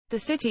The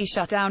city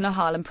shut down a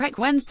Harlem prec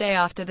Wednesday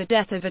after the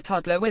death of a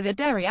toddler with a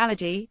dairy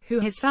allergy, who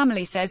his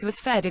family says was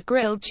fed a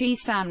grilled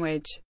cheese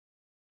sandwich.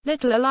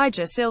 Little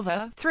Elijah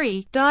Silver,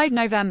 3, died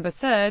November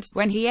 3,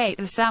 when he ate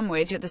the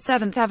sandwich at the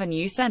 7th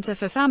Avenue Center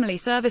for Family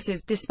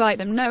Services, despite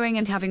them knowing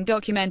and having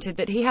documented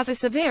that he has a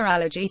severe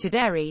allergy to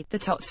dairy, the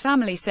Tots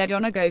family said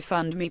on a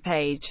GoFundMe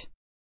page.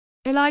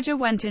 Elijah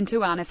went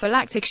into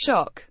anaphylactic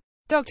shock.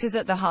 Doctors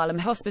at the Harlem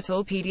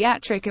Hospital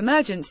Pediatric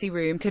Emergency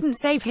Room couldn't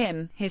save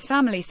him, his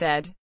family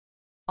said.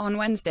 On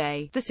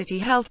Wednesday, the city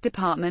health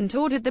department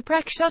ordered the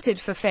prec shuttered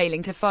for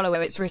failing to follow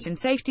its written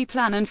safety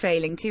plan and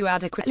failing to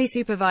adequately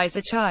supervise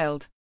a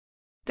child.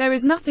 "There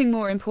is nothing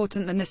more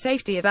important than the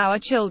safety of our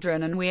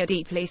children, and we are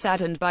deeply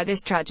saddened by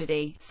this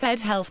tragedy," said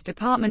Health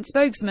Department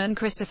spokesman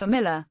Christopher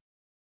Miller.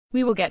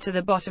 "We will get to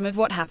the bottom of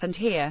what happened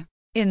here.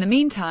 In the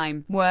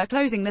meantime, we're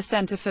closing the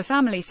Center for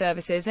Family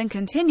Services and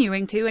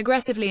continuing to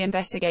aggressively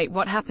investigate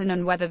what happened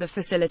and whether the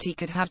facility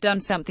could have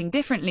done something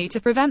differently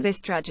to prevent this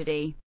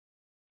tragedy."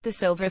 The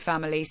Silver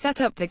family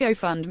set up the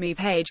GoFundMe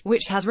page,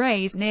 which has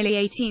raised nearly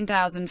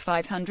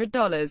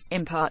 $18,500,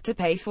 in part to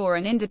pay for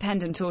an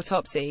independent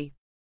autopsy.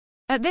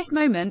 At this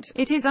moment,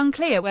 it is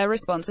unclear where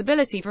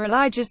responsibility for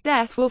Elijah's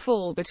death will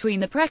fall between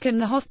the prec and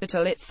the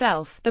hospital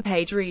itself, the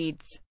page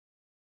reads.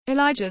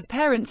 Elijah's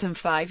parents and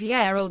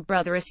 5-year-old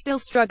brother are still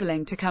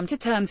struggling to come to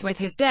terms with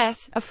his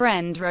death, a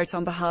friend wrote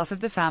on behalf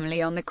of the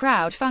family on the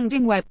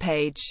crowdfunding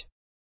webpage.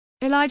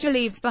 Elijah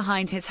leaves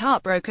behind his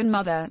heartbroken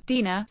mother,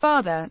 Dina,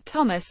 father,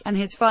 Thomas, and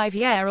his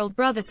 5-year-old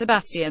brother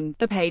Sebastian,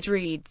 the page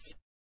reads.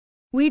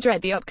 "We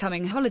dread the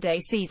upcoming holiday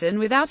season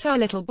without our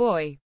little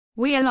boy.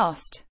 We are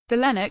lost." The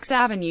Lenox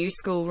Avenue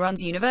School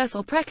runs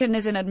Universal Prec and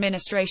is an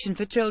administration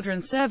for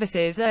Children's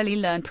Services Early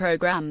Learn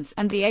programs,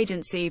 and the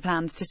agency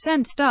plans to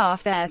send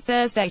staff there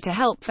Thursday to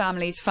help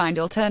families find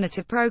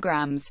alternative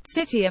programs,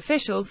 city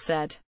officials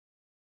said.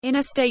 In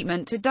a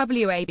statement to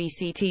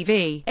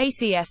WABC-TV,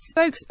 ACS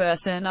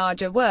spokesperson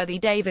Arja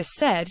Worthy-Davis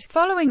said,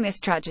 "Following this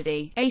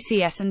tragedy,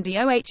 ACS and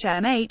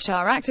DOHMH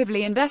are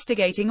actively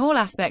investigating all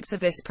aspects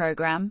of this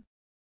program.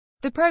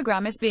 The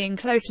program is being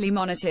closely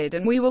monitored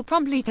and we will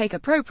promptly take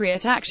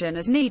appropriate action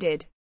as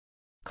needed."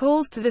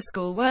 Calls to the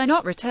school were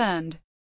not returned.